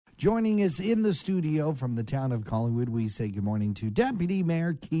Joining us in the studio from the town of Collingwood, we say good morning to Deputy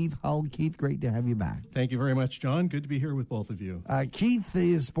Mayor Keith Hull. Keith, great to have you back. Thank you very much, John. Good to be here with both of you. Keith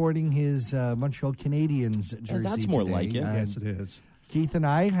is sporting his Montreal Canadiens jersey That's more today. like it. Yes, it is. Keith and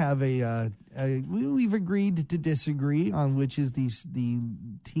I have we've agreed to disagree on which is the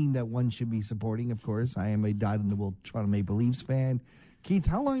team that one should be supporting, of course. I am a dyed-in-the-wool Toronto Maple Leafs fan. Keith,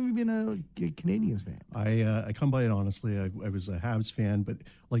 how long have you been a Canadiens fan? I come by it honestly. I was a Habs fan, but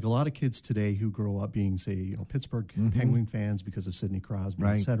like a lot of kids today who grow up being, say, Pittsburgh Penguin fans because of Sidney Crosby,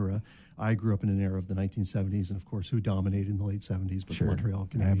 Right. etc. I grew up in an era of the 1970s, and of course, who dominated in the late 70s, but Sure. the Montreal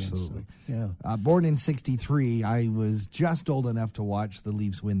Canadiens. Absolutely. So, yeah. Born in '63, I was just old enough to watch the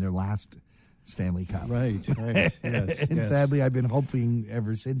Leafs win their last Stanley Cup. Right. Yes. And yes. sadly, I've been hoping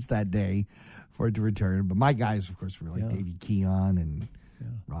ever since that day for it to return. But my guys, of course, were like Yeah. Davey Keon and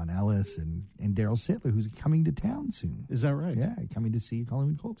Ron Ellis and Daryl Sittler, who's coming to town soon. Is that right? Yeah, coming to see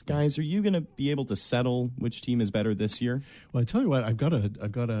Collingwood Colts. game. Guys, are you going to be able to settle which team is better this year? Well, I tell you what, I've got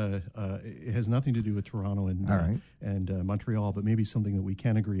a. It has nothing to do with Toronto and All right. Montreal, but maybe something that we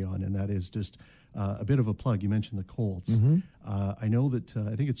can agree on, and that is just a bit of a plug. You mentioned the Colts. I know that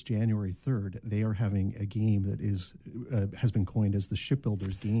I think it's January 3rd. They are having a game that is has been coined as the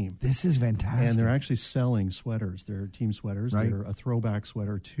Shipbuilders Game. This is fantastic. And they're actually selling sweaters. They're team sweaters. Right. They're a throwback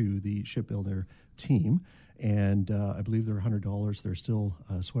sweater to the Shipbuilder team. And I believe they're $100. There's still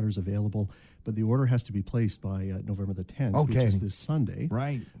sweaters available. But the order has to be placed by November the 10th, which is this Sunday.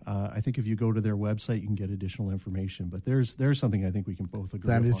 Right. I think if you go to their website, you can get additional information. But there's something I think we can both agree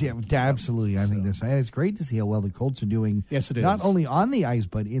That upon. is, absolutely. I think that's right. It's great to see how well the Colts are doing. Yes, it is. Not only on the ice,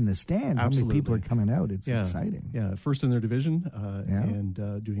 but in the stands. Absolutely. How many people are coming out? It's exciting. Yeah, first in their division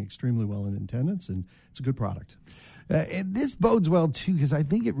and doing extremely well in attendance, and it's a good product. And this bodes well, too, because I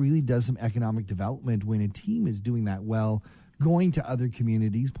think it really does some economic development when a team is doing that well, going to other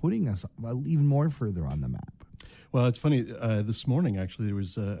communities, putting us even more further on the map. Well, it's funny. This morning, actually, there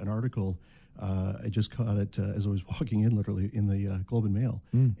was an article. I just caught it as I was walking in, literally, in the Globe and Mail,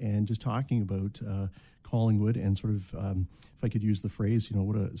 and just talking about Collingwood and sort of, if I could use the phrase,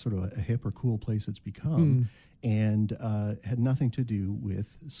 what a sort of a hip or cool place it's become. And had nothing to do with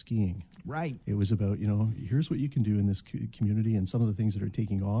skiing. Right. It was about, here's what you can do in this community and some of the things that are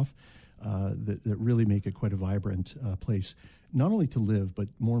taking off that really make it quite a vibrant place, not only to live, but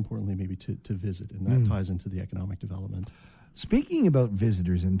more importantly, maybe to visit. And that ties into the economic development. Speaking about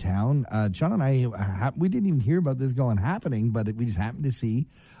visitors in town, John and I, we didn't even hear about this happening, but we just happened to see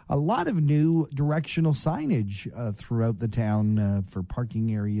a lot of new directional signage throughout the town for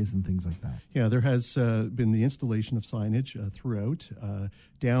parking areas and things like that. Yeah, there has been the installation of signage throughout.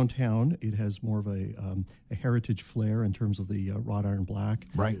 Downtown, it has more of a heritage flair in terms of the wrought iron black.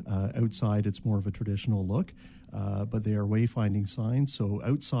 Right. Outside, it's more of a traditional look. But they are wayfinding signs. So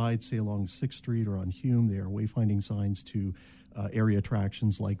outside, say along 6th Street or on Hume, they are wayfinding signs to area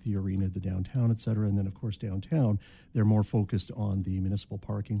attractions like the arena, the downtown, et cetera. And then, of course, downtown, they're more focused on the municipal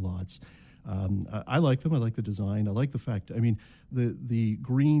parking lots. I like them. I like the design. I like the fact, the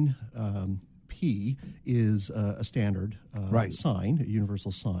green P is a standard sign, a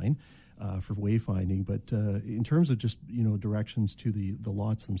universal sign. For wayfinding, but in terms of just directions to the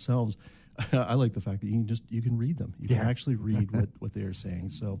lots themselves, I like the fact that you can read them. You can actually read what they are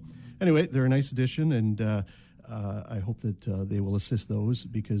saying. So, anyway, they're a nice addition, and I hope that they will assist those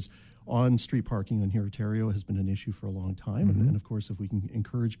because on-street parking on here, Ontario, has been an issue for a long time, and of course, if we can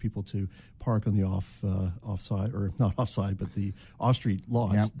encourage people to park on the offside or not offside, but the off-street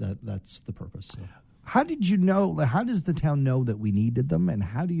lots, that's the purpose. So. How did you know? How does the town know that we needed them, and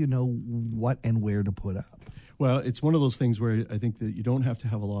how do you know what and where to put up? Well, it's one of those things where I think that you don't have to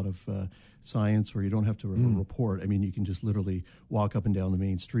have a lot of science or you don't have to report. I mean, you can just literally walk up and down the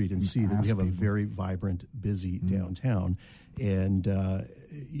main street and see that we have a very vibrant, busy downtown. And,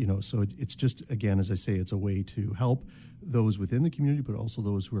 so it's just, again, as I say, it's a way to help those within the community, but also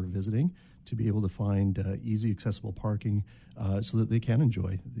those who are visiting to be able to find easy, accessible parking so that they can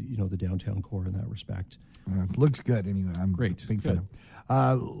enjoy, the downtown core in that respect. Looks good anyway. I'm Great. a big fan.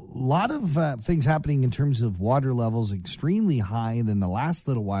 A lot of things happening in terms of water levels extremely high. And then the last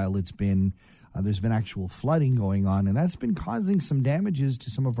little while there's been actual flooding going on, and that's been causing some damages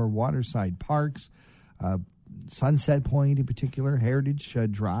to some of our waterside parks. Sunset Point in particular, Heritage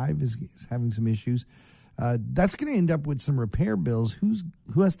Drive is having some issues. That's going to end up with some repair bills.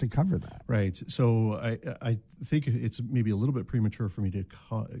 Who has to cover that? Right. So I think it's maybe a little bit premature for me to,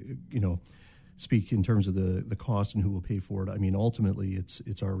 speak in terms of the cost and who will pay for it. I mean, ultimately,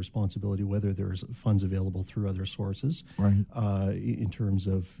 it's our responsibility whether there's funds available through other sources. Right. In terms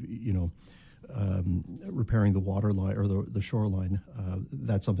of repairing the water line or the shoreline.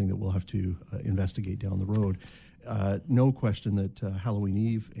 That's something that we'll have to investigate down the road. No question that Halloween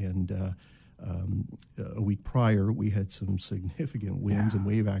Eve and a week prior, we had some significant winds and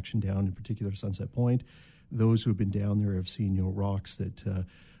wave action down, in particular Sunset Point. Those who have been down there have seen rocks that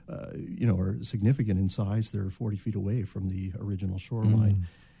are significant in size. They're 40 feet away from the original shoreline.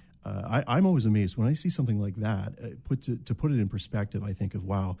 I'm always amazed when I see something like that. To put it in perspective, I think of,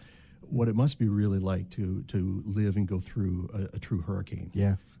 wow, what it must be really like to live and go through a true hurricane.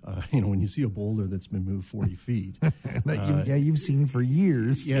 Yes. When you see a boulder that's been moved 40 feet. that you've seen for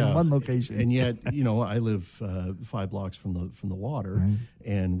years in one location. And yet, I live 5 blocks from the water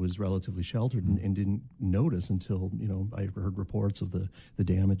and was relatively sheltered and didn't notice until, I heard reports of the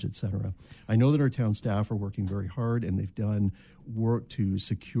damage, et cetera. I know that our town staff are working very hard, and they've done work to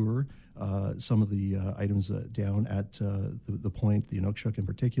secure some of the items down at the point, the Inukshuk in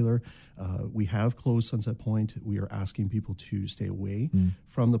particular. We have closed Sunset Point. We are asking people to stay away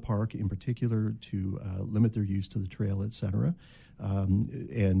from the park in particular, to limit their use to the trail, et cetera.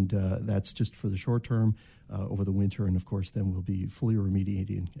 And that's just for the short term over the winter. And, of course, then we'll be fully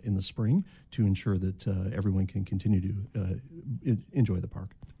remediating in the spring to ensure that everyone can continue to enjoy the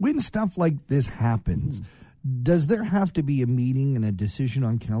park. When stuff like this happens, does there have to be a meeting and a decision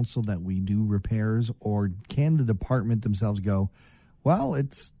on council that we do repairs, or can the department themselves go, well,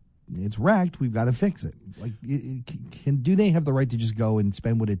 it's wrecked, we've got to fix it? Like, do they have the right to just go and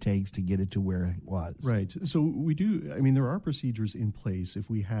spend what it takes to get it to where it was? Right. So we do. I mean, there are procedures in place if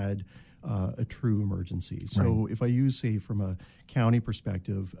we had a true emergency. So if I use, say, from a county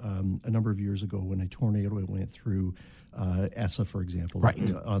perspective, a number of years ago when a tornado went through Essa, for example,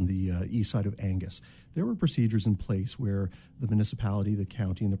 on the east side of Angus, there were procedures in place where the municipality, the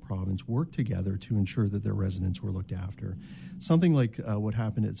county, and the province worked together to ensure that their residents were looked after. Something like what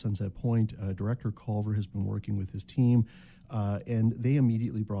happened at Sunset Point, Director Culver has been working with his team, and they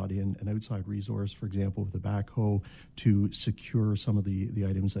immediately brought in an outside resource, for example, with the backhoe, to secure some of the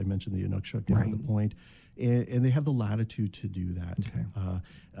items I mentioned, the Inukshuk down at the point. And they have the latitude to do that.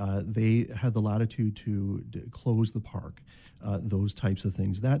 Okay. They have the latitude to close the park, those types of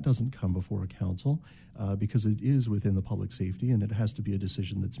things. That doesn't come before a council because it is within the public safety, and it has to be a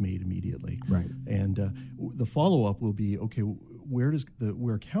decision that's made immediately. Right. And the follow-up will be, okay,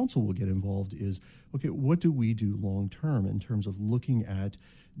 where council will get involved is, okay, what do we do long-term in terms of looking at,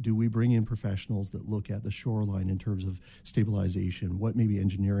 do we bring in professionals that look at the shoreline in terms of stabilization? What maybe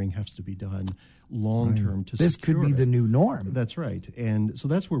engineering has to be done long-term to This could be the new norm. That's right. And so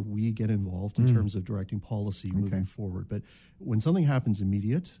that's where we get involved in terms of directing policy moving forward. But when something happens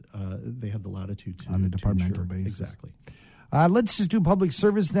immediate, they have the latitude to on a departmental basis. Exactly. Let's just do public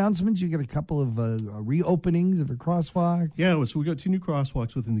service announcements. You got a couple of reopenings of a crosswalk. Yeah, so we got 2 new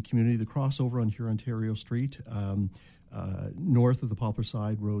crosswalks within the community. The crossover on Hurontario Street, north of the Poplar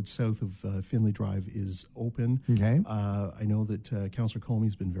Side Road, south of Finley Drive, is open. Okay. I know that Councillor Comey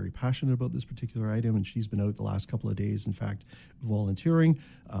has been very passionate about this particular item, and she's been out the last couple of days, in fact, volunteering,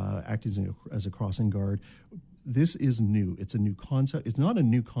 acting as a crossing guard. This is new. It's a new concept. It's not a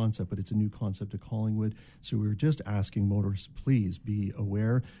new concept, but it's a new concept to Collingwood. So we're just asking motorists, please be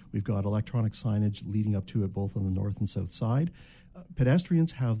aware. We've got electronic signage leading up to it, both on the north and south side.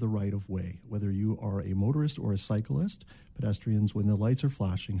 Pedestrians have the right of way. Whether you are a motorist or a cyclist, pedestrians, when the lights are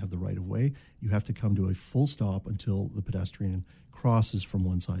flashing, have the right of way. You have to come to a full stop until the pedestrian crosses from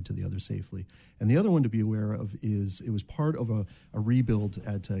one side to the other safely. And the other one to be aware of is it was part of a rebuild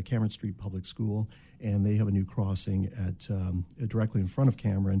at Cameron Street Public School, and they have a new crossing at directly in front of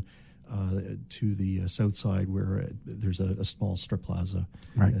Cameron to the south side, where there's a small strip plaza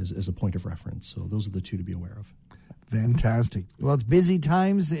as a point of reference. So those are the 2 to be aware of. Fantastic. Well, it's busy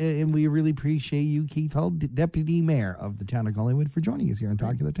times, and we really appreciate you, Keith Hull, Deputy Mayor of the Town of Collingwood, for joining us here on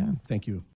Talk of the Town. Thank you.